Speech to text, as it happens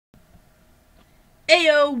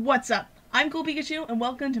Ayo, what's up? I'm CoolPikachu, and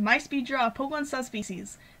welcome to my speed draw of Pokemon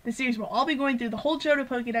Subspecies. This series will all be going through the whole Johto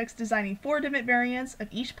Pokedex, designing 4 different variants of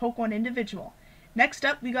each Pokemon individual. Next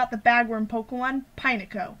up, we got the bagworm Pokemon,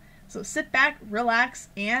 Pineco. So sit back, relax,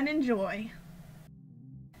 and enjoy.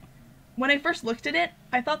 When I first looked at it,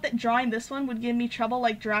 I thought that drawing this one would give me trouble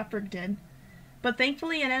like GameFreak did. But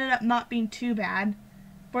thankfully it ended up not being too bad.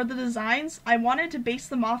 For the designs, I wanted to base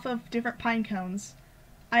them off of different pine cones.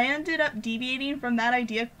 I ended up deviating from that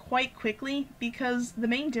idea quite quickly because the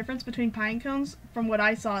main difference between pine cones, from what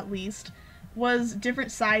I saw at least, was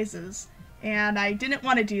different sizes, and I didn't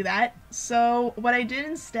want to do that, so what I did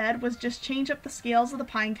instead was just change up the scales of the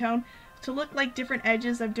pine cone to look like different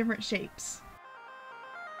edges of different shapes.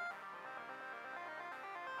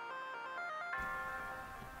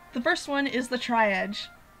 The first one is the tri-edge.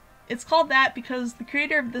 It's called that because the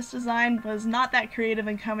creator of this design was not that creative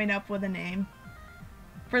in coming up with a name.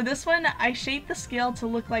 For this one, I shaped the scale to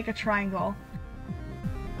look like a triangle.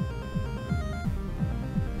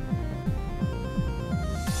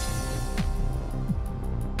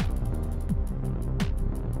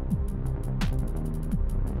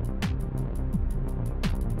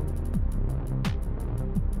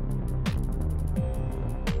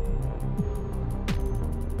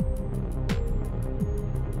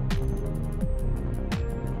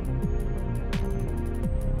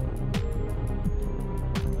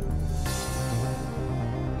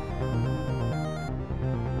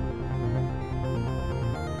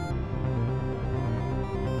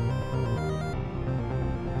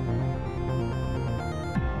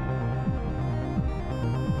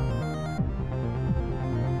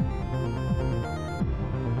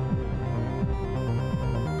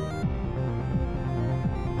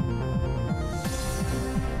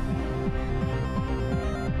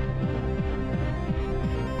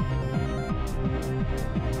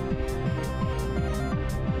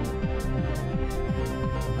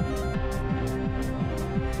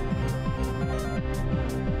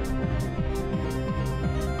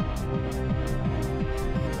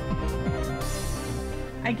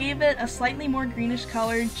 I gave it a slightly more greenish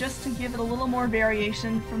color just to give it a little more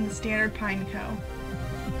variation from the standard Pineco.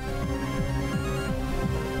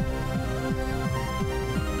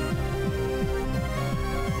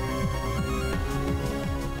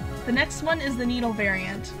 The next one is the needle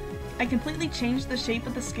variant. I completely changed the shape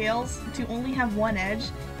of the scales to only have one edge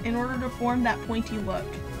in order to form that pointy look.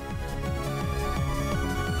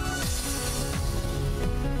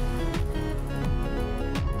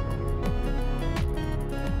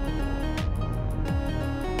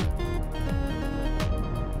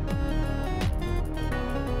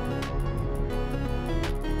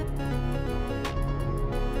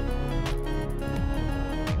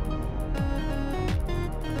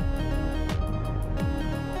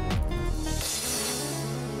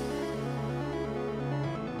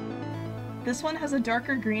 This one has a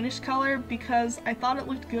darker greenish color because I thought it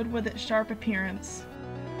looked good with its sharp appearance.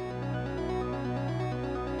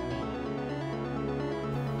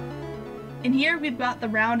 And here we've got the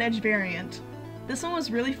round edge variant. This one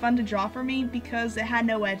was really fun to draw for me because it had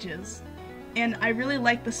no edges, and I really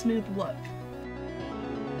like the smooth look.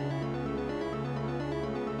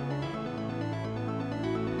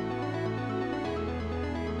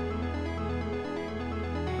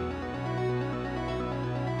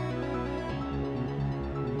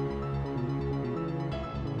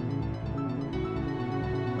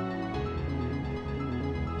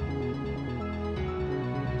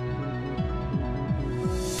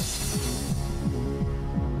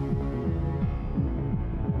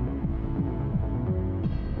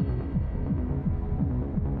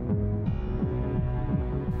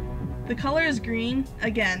 The color is green,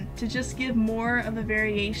 again, to just give more of a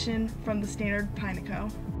variation from the standard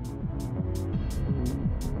Pineco.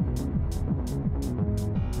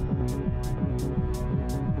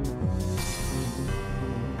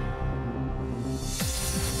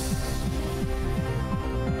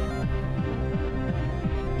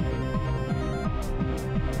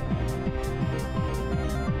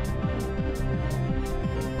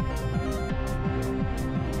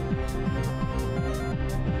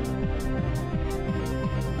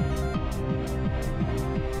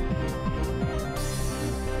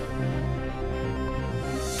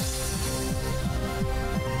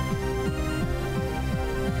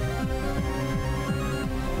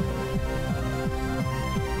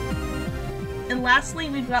 And lastly,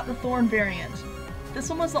 we've got the thorn variant. This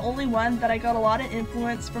one was the only one that I got a lot of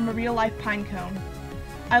influence from a real-life pine cone.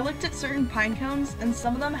 I looked at certain pine cones, and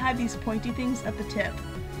some of them had these pointy things at the tip.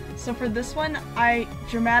 So for this one, I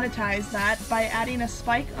dramatized that by adding a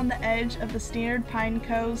spike on the edge of the standard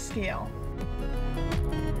Pineco scale.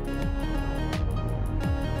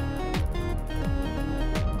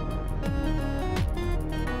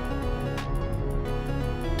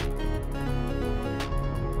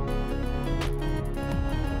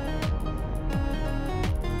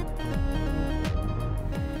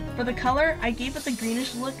 For the color, I gave it the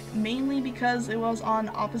greenish look mainly because it was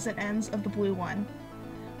on opposite ends of the blue one.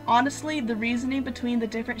 Honestly, the reasoning between the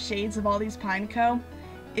different shades of all these Pineco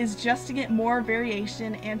is just to get more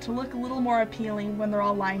variation and to look a little more appealing when they're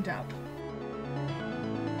all lined up.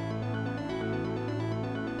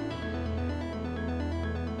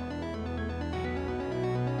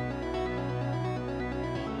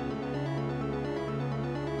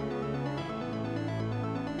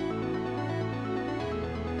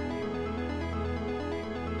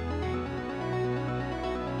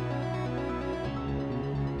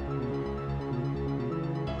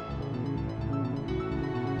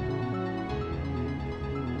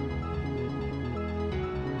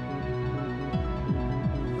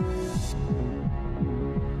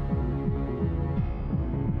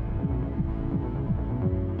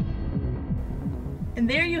 And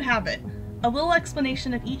there you have it, a little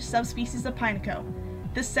explanation of each subspecies of Pineco.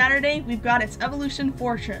 This Saturday, we've got its evolution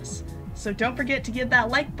fortress, so don't forget to give that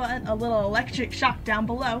like button a little electric shock down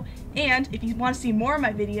below, and if you want to see more of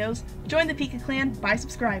my videos, join the PikaClan by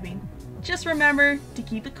subscribing. Just remember to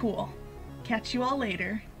keep it cool. Catch you all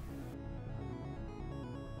later.